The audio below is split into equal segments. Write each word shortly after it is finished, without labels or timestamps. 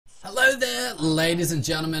Hello there, ladies and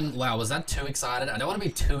gentlemen. Wow, was that too excited? I don't want to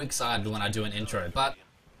be too excited when I do an intro, but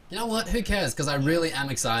you know what? Who cares? Because I really am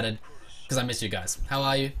excited because I miss you guys. How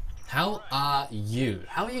are you? How are you?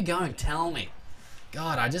 How are you going? Tell me.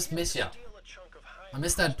 God, I just miss you. I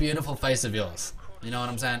miss that beautiful face of yours. You know what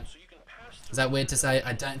I'm saying? Is that weird to say?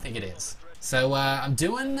 I don't think it is. So I'm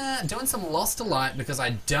doing some Lost to Light because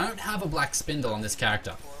I don't have a Black Spindle on this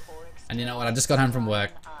character. And you know what? I just got home from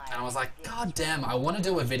work and I was like, God damn, I want to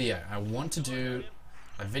do a video. I want to do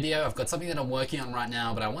a video. I've got something that I'm working on right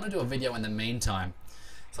now, but I want to do a video in the meantime.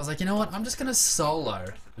 So I was like, you know what? I'm just going to solo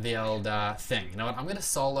the old thing. You know what? I'm going to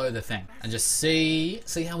solo the thing and just see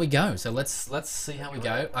how we go. So let's see how we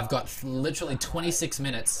go. I've got literally 26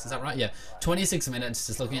 minutes. Is that right? Yeah. 26 minutes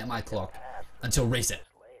just looking at my clock until reset.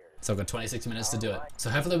 So I've got 26 minutes to do it.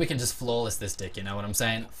 So hopefully we can just flawless this dick, you know what I'm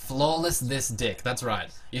saying? Flawless this dick, that's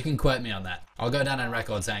right. You can quote me on that. I'll go down on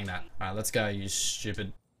record saying that. Alright, let's go, you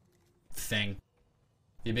stupid thing.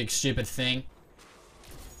 You big stupid thing.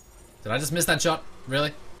 Did I just miss that shot?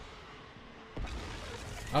 Really?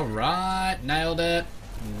 Alright, nailed it.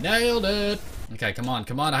 Nailed it. Okay, come on,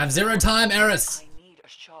 I have 0 time, Eris.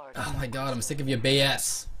 Oh my god, I'm sick of your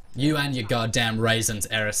BS. You and your goddamn raisins,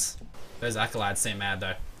 Eris. Those acolytes seem mad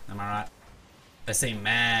though. Am I right? They seem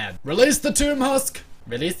mad. Release the tomb husk!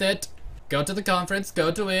 Release it. Go to the conference.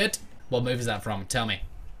 Go to it. What movie is that from? Tell me.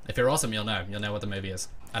 If you're awesome, you'll know. You'll know what the movie is.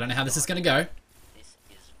 I don't know how this is gonna go,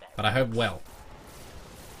 but I hope well.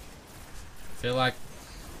 I feel like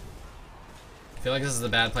this is a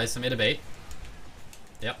bad place for me to be.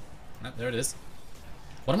 Yep. Nope, there it is.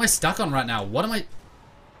 What am I stuck on right now? What am I...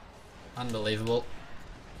 Unbelievable.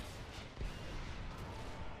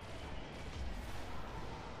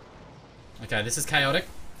 Okay, this is chaotic.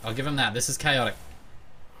 I'll give him that. This is chaotic.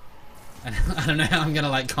 And I don't know how I'm gonna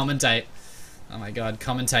like commentate. Oh my god,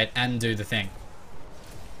 commentate and do the thing.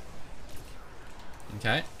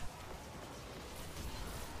 Okay.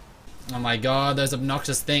 Oh my god, those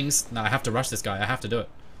obnoxious things. No, I have to rush this guy. I have to do it.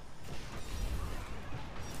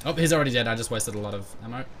 Oh, he's already dead. I just wasted a lot of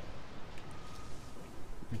ammo.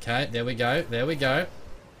 Okay, there we go. There we go.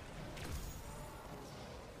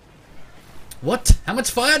 What? How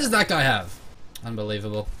much fire does that guy have?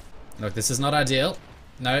 Unbelievable. Look, this is not ideal.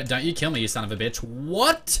 No, don't you kill me, you son of a bitch.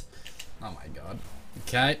 What? Oh my god.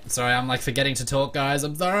 Okay, sorry, I'm like forgetting to talk, guys.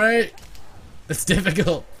 I'm sorry. It's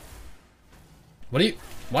difficult. What are you...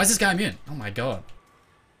 Why is this guy immune? Oh my god.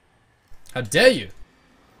 How dare you?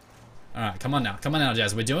 Alright, come on now. Come on now,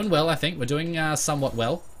 Jazz. We're doing well, I think. We're doing somewhat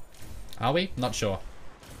well. Are we? Not sure.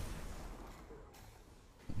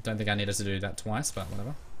 Don't think I needed to do that twice, but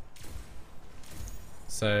whatever.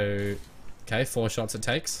 So, okay, 4 shots it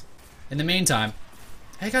takes. In the meantime,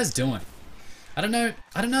 how you guys doing? I don't know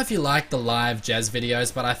if you like the live jazz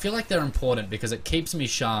videos, but I feel like they're important because it keeps me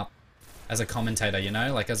sharp as a commentator, you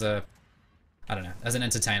know? Like as a, I don't know, as an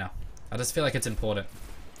entertainer. I just feel like it's important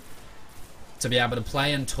to be able to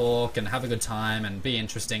play and talk and have a good time and be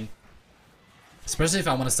interesting. Especially if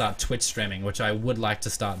I want to start Twitch streaming, which I would like to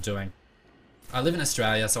start doing. I live in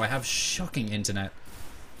Australia, so I have shocking internet.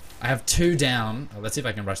 I have 2 down. Oh, let's see if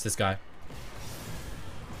I can rush this guy.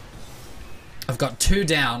 I've got 2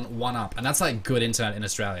 down, 1 up. And that's like good internet in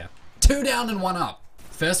Australia. 2 down and 1 up.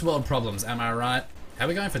 First world problems, am I right? How are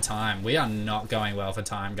we going for time? We are not going well for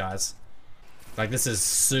time, guys. Like, this is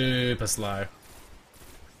super slow.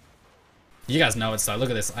 You guys know it's slow.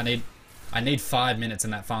 Look at this. I need 5 minutes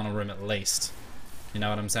in that final room at least. You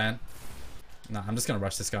know what I'm saying? No, I'm just gonna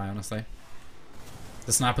rush this guy, honestly.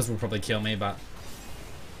 The snipers will probably kill me, but...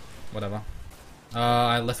 whatever. Oh,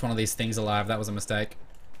 I left one of these things alive. That was a mistake.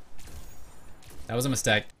 That was a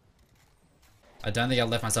mistake. I don't think I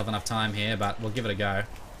left myself enough time here, but we'll give it a go.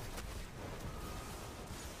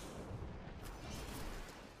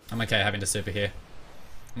 I'm okay having to super here.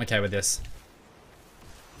 I'm okay with this.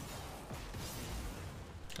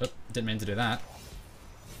 Oh, didn't mean to do that.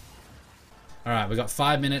 Alright, we got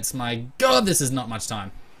 5 minutes. My god, this is not much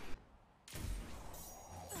time.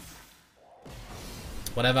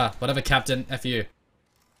 Whatever, Captain. F you.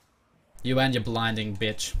 You and your blinding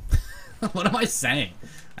bitch. What am I saying?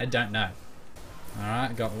 I don't know.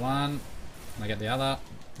 Alright, got 1. I get the other.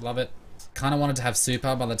 Love it. Kinda wanted to have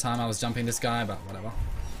super by the time I was jumping this guy, but whatever.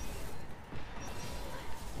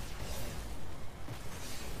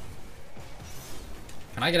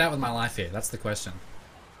 Can I get out with my life here? That's the question.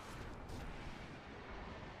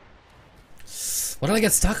 What did I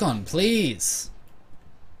get stuck on? Please.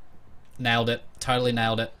 Nailed it. Totally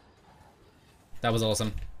nailed it. That was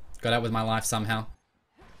awesome. Got out with my life somehow.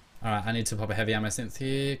 Alright, I need to pop a heavy ammo synth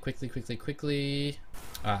here. Quickly.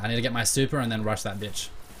 Alright, I need to get my super and then rush that bitch.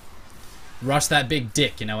 Rush that big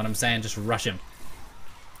dick, you know what I'm saying? Just rush him.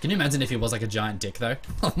 Can you imagine if he was like a giant dick though?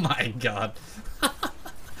 Oh my god.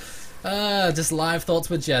 Just live thoughts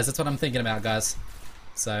with Jez. That's what I'm thinking about, guys.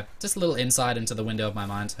 So, just a little insight into the window of my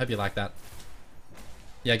mind. Hope you like that.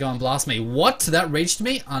 Yeah, go on, blast me. What? That reached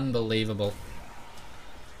me? Unbelievable.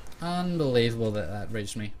 Unbelievable that that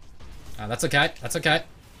reached me. That's okay. That's okay.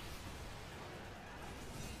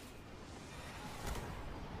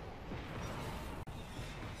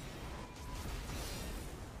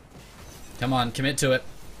 Come on, commit to it.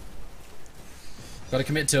 Gotta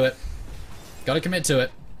commit to it. Gotta commit to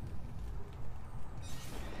it.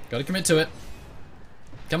 Gotta commit to it.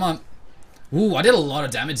 Come on. Ooh, I did a lot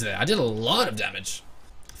of damage there. I did a lot of damage.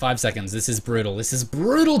 5 seconds. This is brutal. This is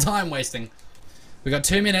brutal time wasting. We got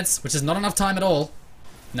 2 minutes, which is not enough time at all.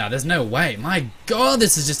 No, there's no way. My god,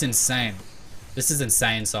 this is just insane. This is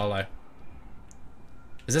insane solo.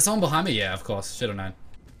 Is there someone behind me? Yeah, of course. Should have known.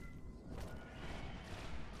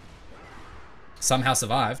 Somehow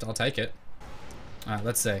survived. I'll take it. Alright,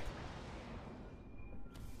 let's see.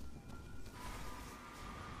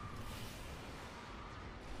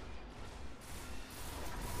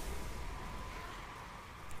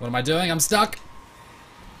 What am I doing? I'm stuck.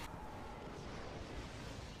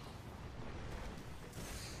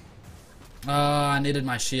 Oh, I needed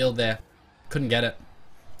my shield there. Couldn't get it.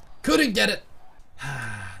 Couldn't get it.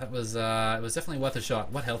 That was, it was definitely worth a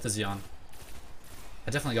shot. What health is he on? I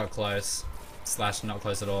definitely got close. Slash not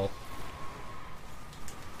close at all.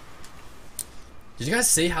 Did you guys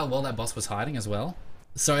see how well that boss was hiding as well?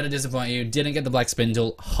 Sorry to disappoint you. Didn't get the Black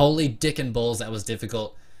Spindle. Holy dick and balls, that was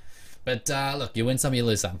difficult. But look, you win some, you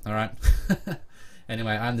lose some, alright?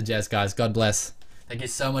 Anyway, I'm the Jez, guys. God bless. Thank you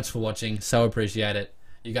so much for watching. So appreciate it.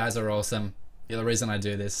 You guys are awesome. You're the reason I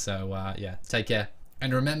do this. So, yeah, take care.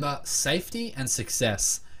 And remember, safety and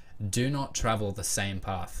success do not travel the same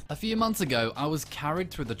path. A few months ago, I was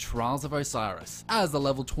carried through the Trials of Osiris as a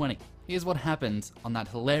level 20. Here's what happened on that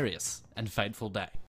hilarious and fateful day.